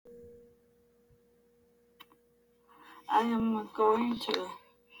I am going to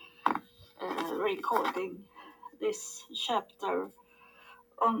recording this chapter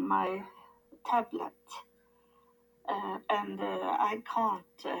on my tablet, and I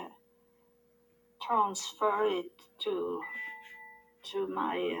can't transfer it to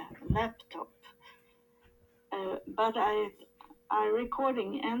my laptop, but I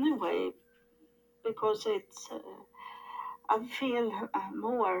recording anyway because it's I feel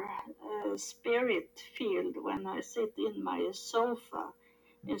more spirit filled when I sit in my sofa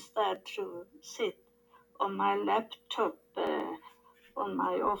instead to sit on my laptop on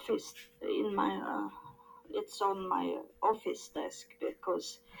my office in my it's on my office desk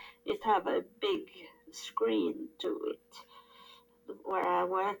because it have a big screen to it where I'm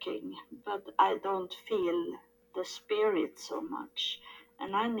working, but I don't feel the spirit so much,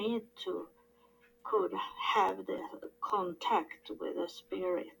 and I need to could have the contact with the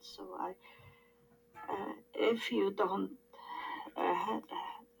spirit. So if you don't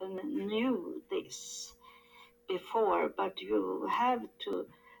knew this before, but you have to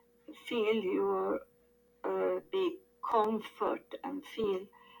feel your big comfort and feel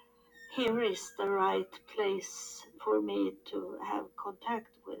here is the right place for me to have contact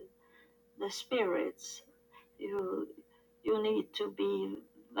with the spirits. You you need to be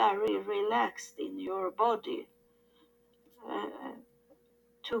very relaxed in your body uh,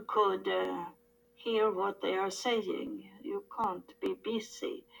 to could hear what they are saying. You can't be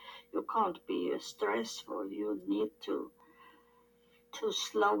busy. You can't be stressful. You need to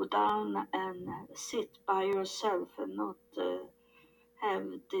slow down and sit by yourself and not have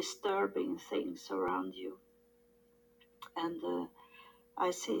disturbing things around you. And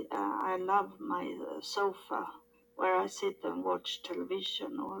I love my sofa where I sit and watch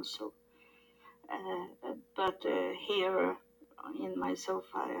television also. But here in my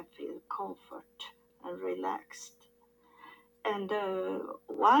sofa, I feel comfort and relaxed. And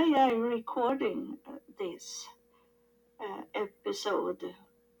why I recording this episode,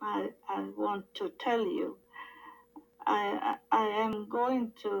 I want to tell you. I am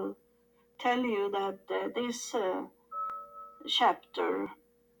going to tell you that this chapter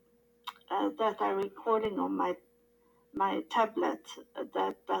that I'm recording on my tablet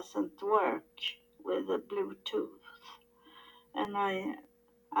that doesn't work with the Bluetooth, and I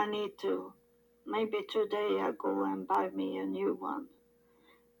need to maybe today I go and buy me a new one.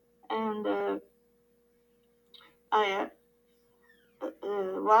 And I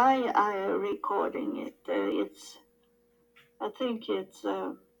why I recording it? It's I think it's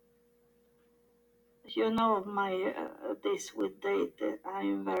my this with date.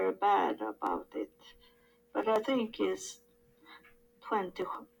 I'm very bad about it, but I think it's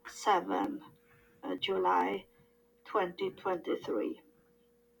 27 July 2023,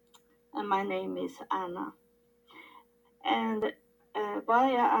 and my name is Anna. And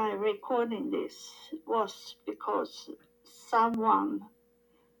why I recording this was because someone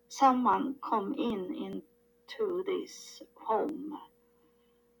come into this home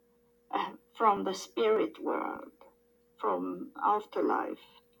from the spirit world, from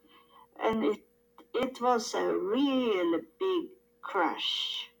afterlife, and it was a real big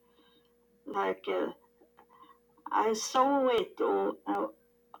crash. Like I saw it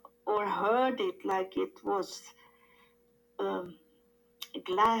or heard it like it was a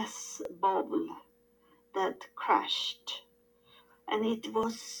glass bowl that crashed, and it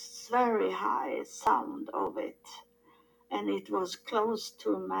was very high sound of it, and it was close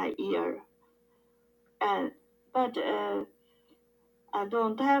to my ear. And but I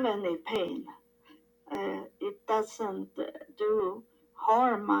don't have any pain. It doesn't do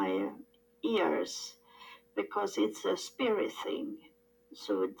harm my ears because it's a spirit thing,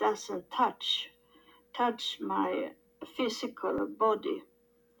 so it doesn't touch my physical body.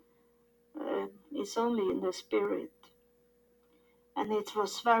 It's only in the spirit, and it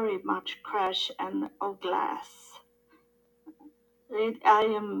was very much crash and of glass. I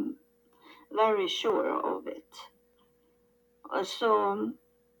am very sure of it. So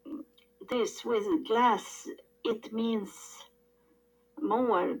this with glass, it means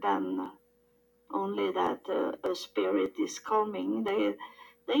more than only that a spirit is coming.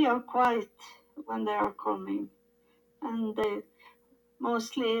 They are quiet when they are coming, and they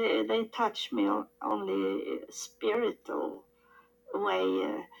touch me only spiritual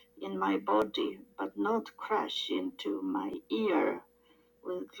way in my body, but not crash into my ear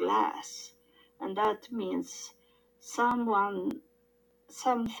with glass. And that means something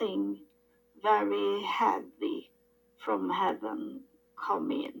very heavy from heaven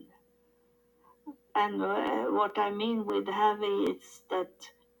come in. And what I mean with heavy is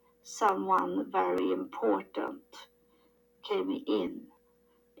that someone very important came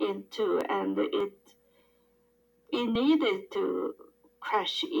into, and it needed to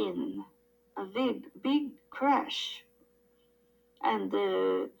crash in, a big crash. And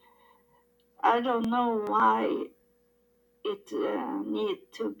I don't know why it need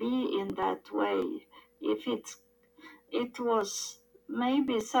to be in that way. If it was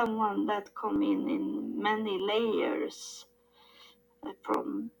maybe someone that come in many layers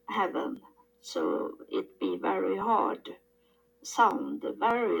from heaven, so it be very hard sound,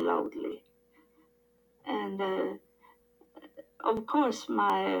 very loudly. And of course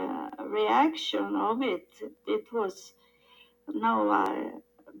my reaction of it was, now I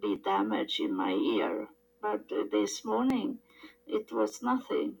be damage in my ear. But this morning it was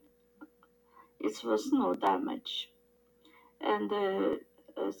nothing. It was no damage. And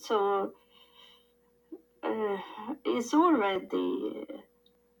so it's already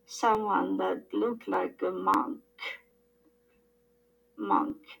someone that looked like a monk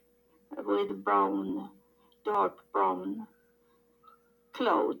with dark brown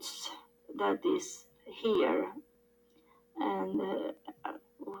clothes that is here. And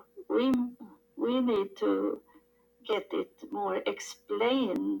we need to get it more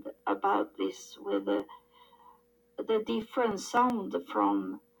explained about this, with the different sound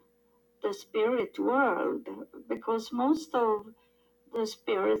from the spirit world, because most of the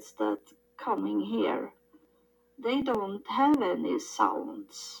spirits that coming here, they don't have any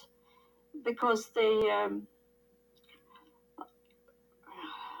sounds, because they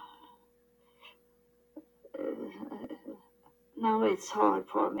now it's hard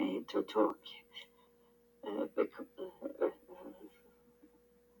for me to talk, because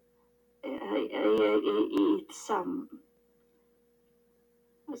I eat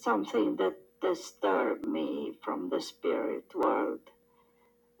something that disturbed me from the spirit world.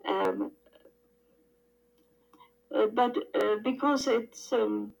 But because it's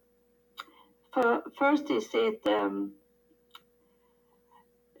first is it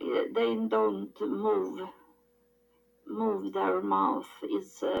they don't move their mouth,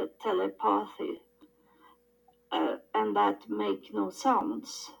 is telepathy, and that make no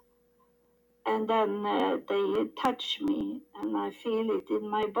sounds. And then they touch me and I feel it in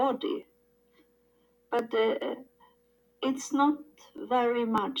my body. But it's not very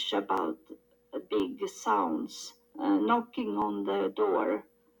much about big sounds, knocking on the door,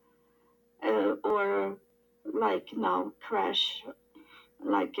 or like now crash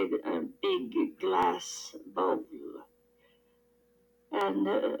like a big glass bowl. And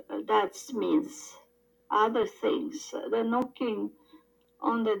that means other things. The knocking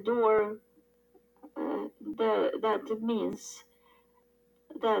on the door, that means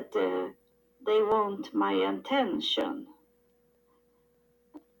that they want my attention.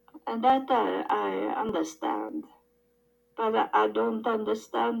 And that I understand. But I don't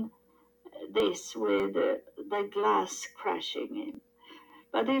understand this with the glass crashing in.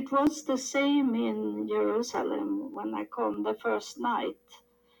 But it was the same in Jerusalem when I come the first night.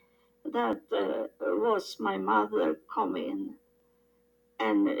 That was my mother coming,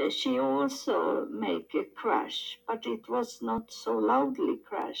 and she also make a crash, but it was not so loudly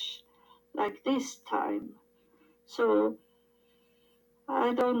crash like this time. So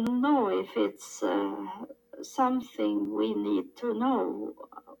I don't know if it's something we need to know.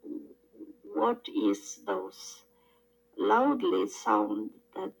 What is those loudly sound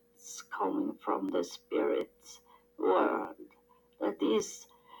that's coming from the spirit world? That is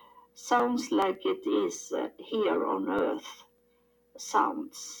sounds like it is here on earth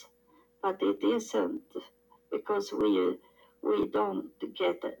sounds, but it isn't, because we don't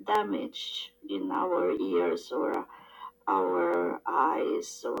get damage in our ears or our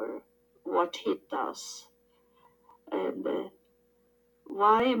eyes or what hit us. And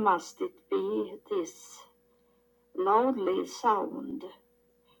why must it be this loudly sound?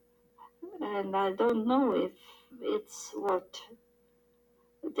 And I don't know if it's what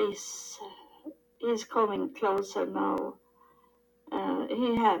this is coming closer now.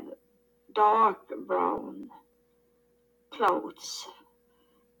 He had dark brown clothes,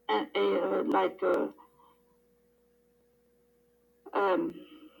 and like a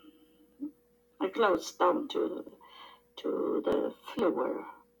clothes down to the floor,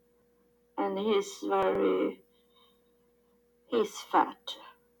 and he's fat,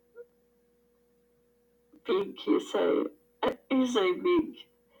 big. He say big,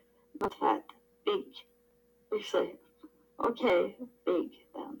 not fat, big. We say okay, big.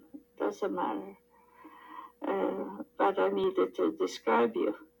 Then doesn't matter. But I needed to describe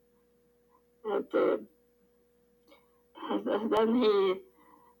you. That then he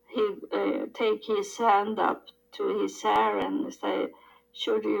take his hand up to his hair and say,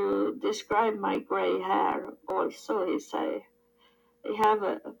 should you describe my gray hair also? He say, he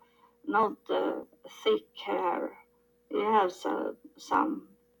have not thick hair. He has some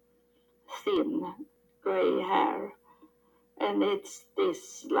thin gray hair. And it's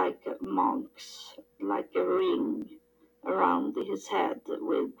this like monks, like a ring around his head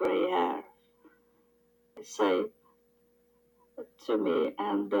with gray hair. He say to me,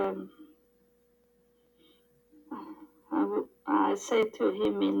 and I say to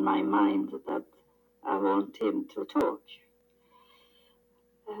him in my mind that I want him to talk.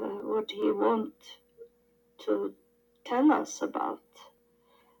 What he want to tell us about.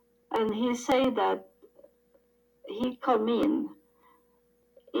 And he say that he come in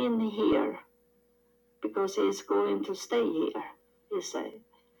here because he's going to stay here, he say.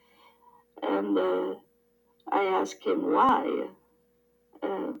 And I ask him why.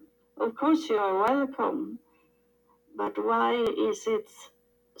 Of course you are welcome, but why is it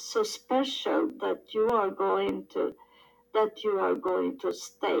so special that you are going to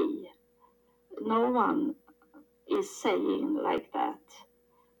stay? No one is saying like that.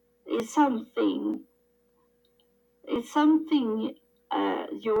 It's something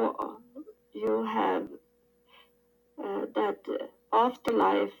you have that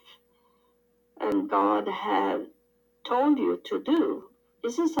afterlife and God have told you to do.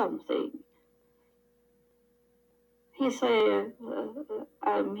 This is something. He say,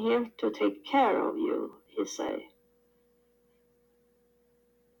 I'm here to take care of you, he say.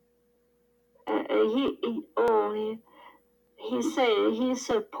 He say he's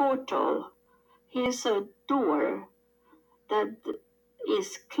a portal. He's a door that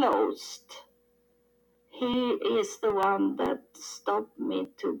is closed. He is the one that stopped me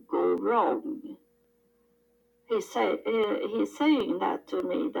to go wrong. He's saying that to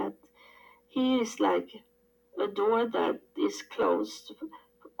me, that he is like a door that is closed.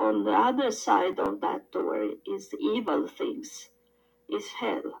 On the other side of that door is evil things, is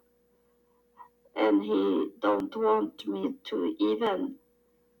hell. And he don't want me to even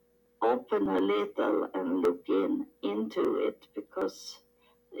open a little and look into it because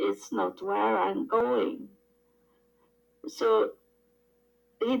it's not where I'm going. So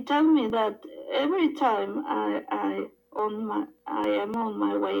he tell me that every time I am on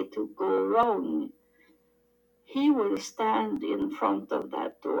my way to go wrong, he will stand in front of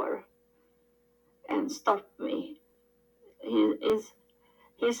that door and stop me.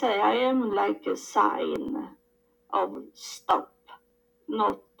 He say I am like a sign of stop,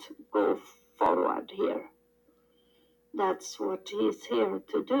 not go forward here. That's what he's here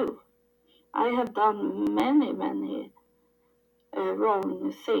to do. I have done many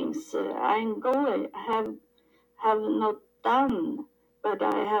wrong things. Have not done, but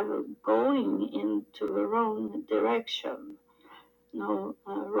I have going into the wrong direction,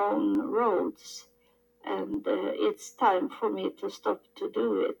 wrong roads, and it's time for me to stop to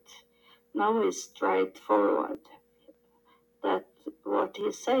do it. Now it's straightforward. That's what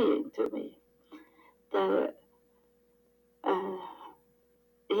he's saying to me.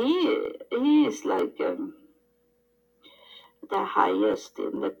 He is like the highest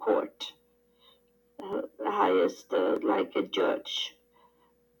in the court, highest like a judge,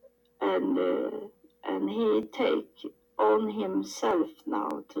 and he take on himself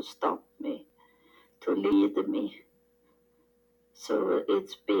now to stop me, to lead me. So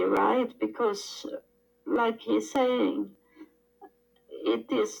it's be right, because like he's saying,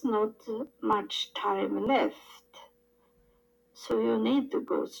 it is not much time left. So you need to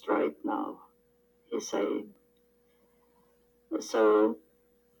go straight now, he's saying. So,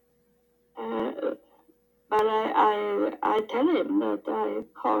 but I tell him that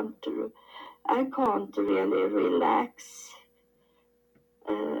I can't really relax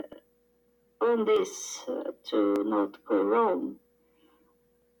on this to not go wrong.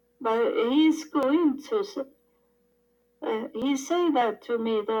 But he's going to, he say that to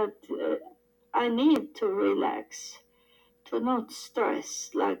me, that I need to relax, to not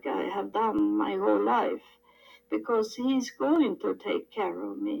stress like I have done my whole life, because he's going to take care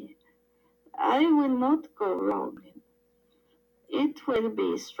of me. I will not go wrong. It will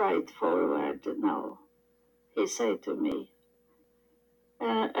be straightforward now, he said to me.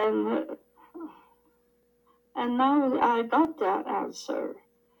 And now I got the answer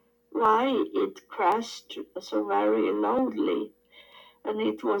why it crashed so very loudly. And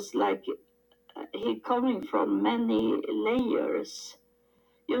it was like he coming from many layers.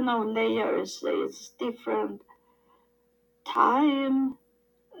 Layers is different time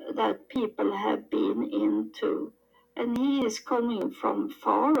that people have been into. And he is coming from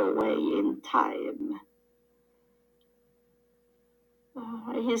far away in time.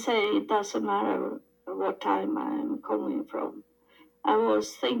 He said it doesn't matter what time I'm coming from. I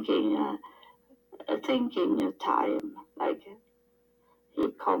was thinking a time, like he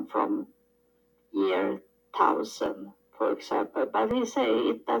come from year 1000, for example. But he say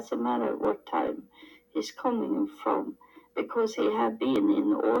it doesn't matter what time he's coming from, because he have been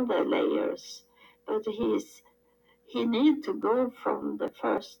in all the layers. But he need to go from the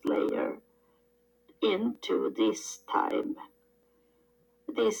first layer into this time,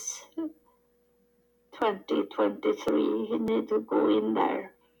 this 2023. He need to go in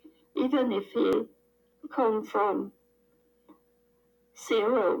there, even if he come from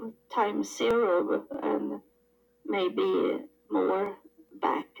zero, times zero, and maybe more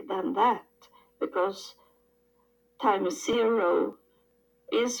back than that, because times zero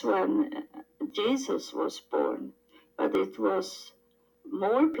is when Jesus was born, but it was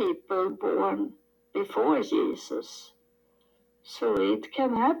more people born before Jesus. So it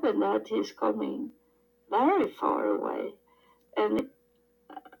can happen that he's coming very far away. And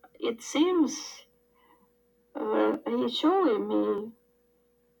it seems he's showing me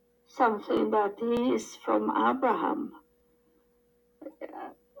something that he is from Abraham.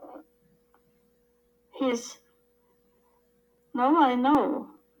 He's, now I know,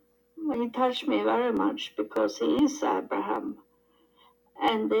 he touched me very much because he is Abraham.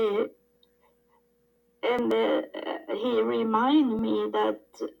 And, he reminded me that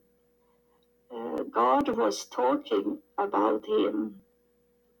God was talking about him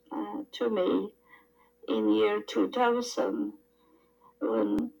to me in year 2000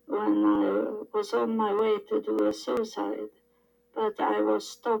 when I was on my way to do a suicide. But I was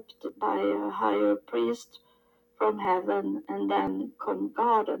stopped by a higher priest from heaven, and then come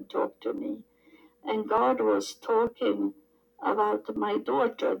God and talked to me. And God was talking about my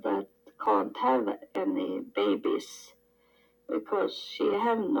daughter that can't have any babies because she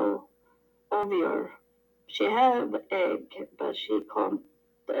have no ovule. She have egg, but she can't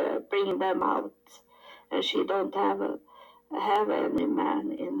bring them out, and she don't have any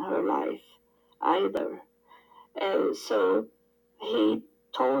man in her life either. So he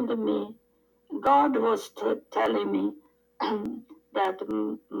told me, God was telling me that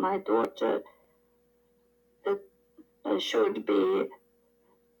my daughter should be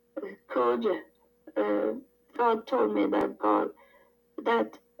could. God told me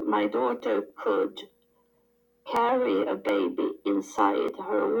that my daughter could carry a baby inside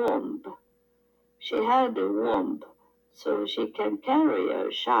her womb. She had a womb, so she can carry a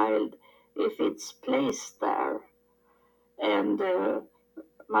child if it's placed there. And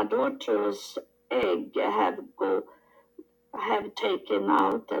my daughter's egg have taken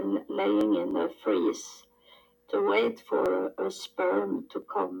out and laying in the freeze to wait for a sperm to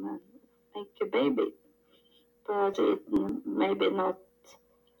come and make a baby. But it maybe not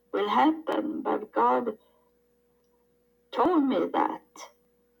will happen. But God told me that.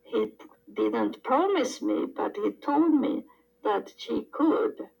 He didn't promise me, but he told me that she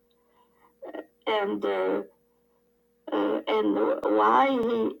could. And why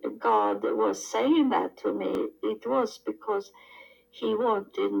God was saying that to me, it was because he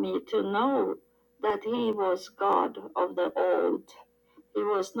wanted me to know that he was God of the old. He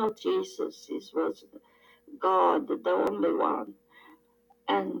was not Jesus, he was God, the only one.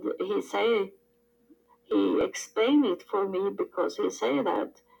 And he explained it for me because he said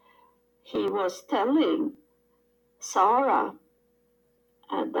that he was telling Sarah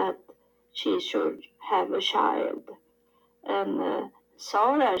that she should have a child. And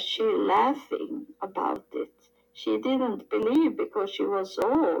Sarah, she laughing about it. She didn't believe because she was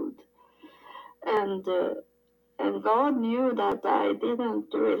old. And God knew that I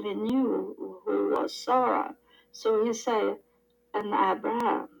didn't really knew who was Sarah. So he said, and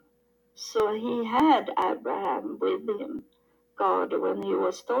Abraham. So he had Abraham with him, God, when he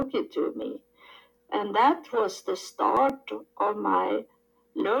was talking to me. And that was the start of my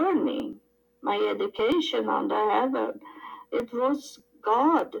learning, my education under heaven. It was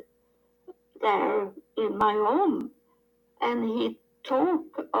God there in my home. And he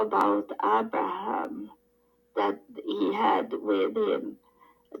talked about Abraham that he had with him,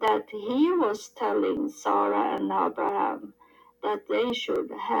 that he was telling Sarah and Abraham that they should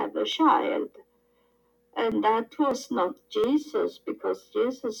have a child. And that was not Jesus, because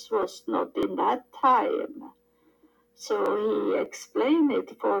Jesus was not in that time. So he explained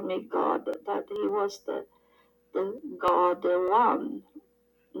it for me, God, that he was the God one,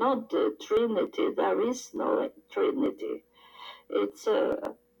 not the Trinity. There is no Trinity. It's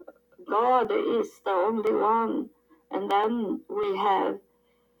God is the only one. And then we have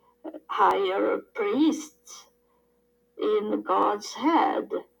higher priests in God's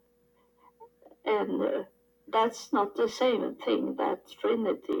head, and that's not the same thing, that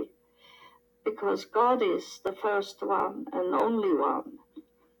Trinity, because God is the first one and only one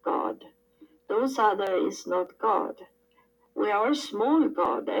God. Those other is not God. We are small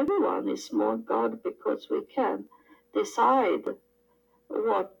God. Everyone is small God because we can decide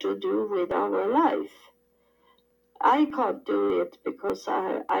what to do with our life. I can't do it because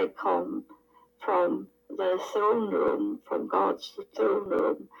I come from the throne room, from God's throne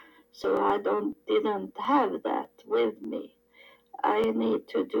room, so I didn't have that with me. I need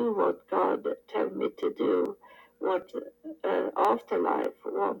to do what God tell me to do, what afterlife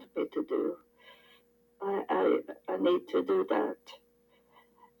want me to do. I need to do that.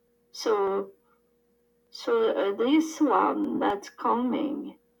 So this one that's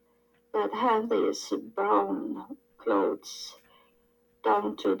coming, that have these brown clothes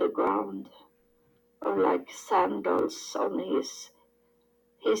down to the ground, or like sandals on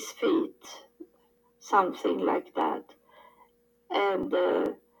his feet, something like that, and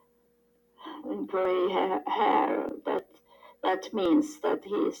gray hair. That means that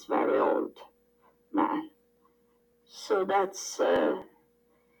he is very old man. So that's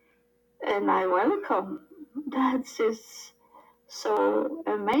and I welcome. That is so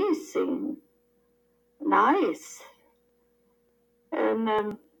amazing, nice,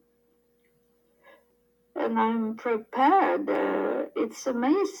 and I'm prepared. It's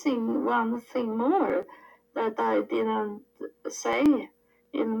amazing. One thing more that I didn't say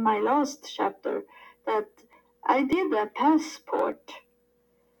in my last chapter, that I did a passport,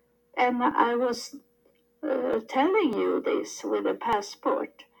 and I was telling you this with a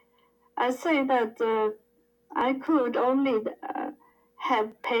passport. I say that I could only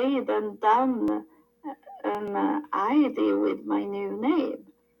have paid and done an ID with my new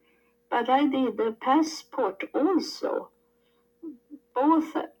name, but I did a passport also,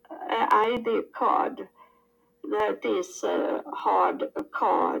 both ID card, that is a hard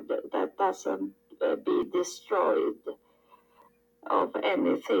card that doesn't be destroyed of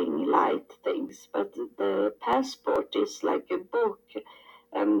anything, light things, but the passport is like a book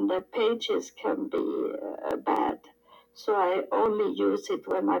and the pages can be bad, so I only use it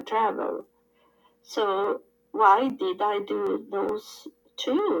when I travel. So why did I do those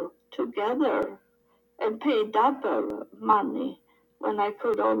two together and pay double money when I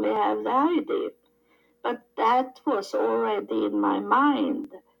could only have the ID? But that was already in my mind,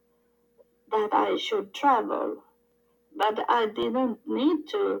 that I should travel. But I didn't need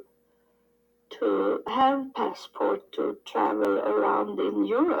to have passport to travel around in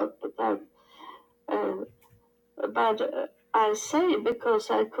Europe. But I say, because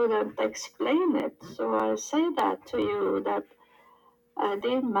I couldn't explain it, so I say that to you, that I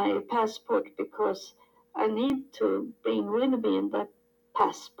did my passport because I need to bring with me the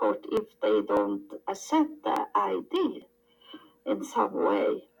passport if they don't accept the ID in some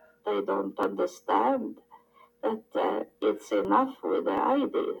way. They don't understand that it's enough with the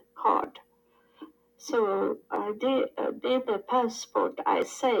ID card. So I did the passport, I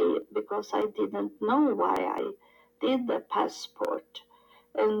say, because I didn't know why I did the passport.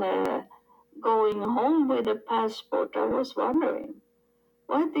 And going home with the passport, I was wondering,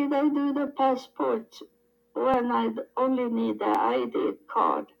 why did I do the passport when I only need the ID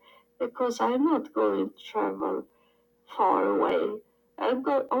card? Because I'm not going to travel far away. I'm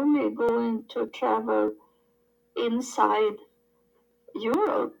only going to travel inside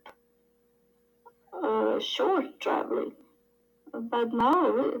Europe, short traveling. But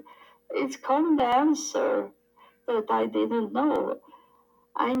now it's come the answer that I didn't know.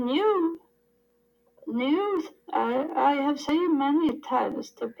 I knew, I have said many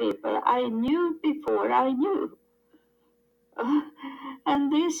times to people, I knew before I knew.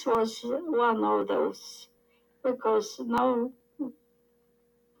 And this was one of those, because now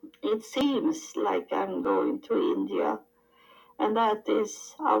it seems like I'm going to India, and that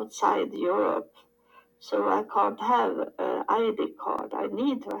is outside Europe. So I can't have an ID card. I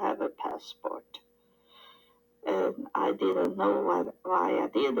need to have a passport. And I didn't know why I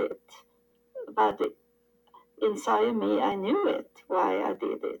did it. But inside me, I knew it, why I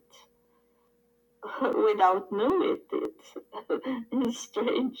did it. Without knowing it, it's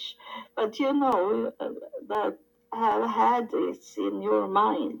strange. But you know that have had this in your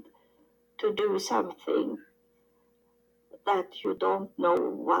mind to do something that you don't know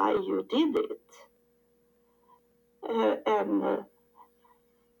why you did it. And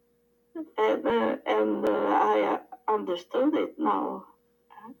I understood it now,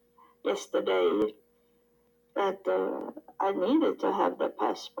 yesterday, that I needed to have the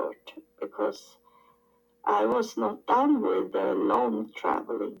passport, because I was not done with the long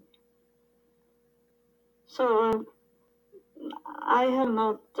traveling. So I have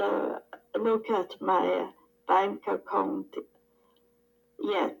not looked at my bank account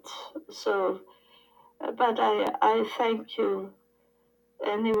yet. So, but I thank you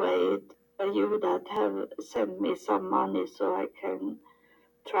anyway, you that have sent me some money so I can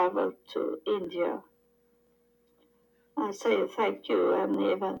travel to India. I say thank you, and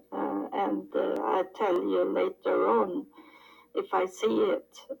even I tell you later on if I see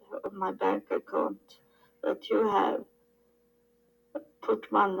it on my bank account that you have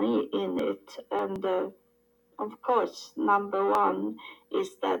put money in it. And of course, number one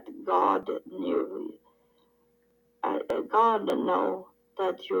is that God knew. God know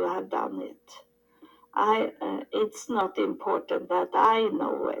that you have done it. It's not important that I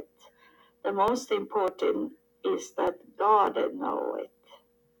know it. The most important is that God know it.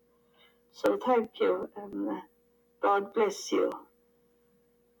 So thank you, and God bless you.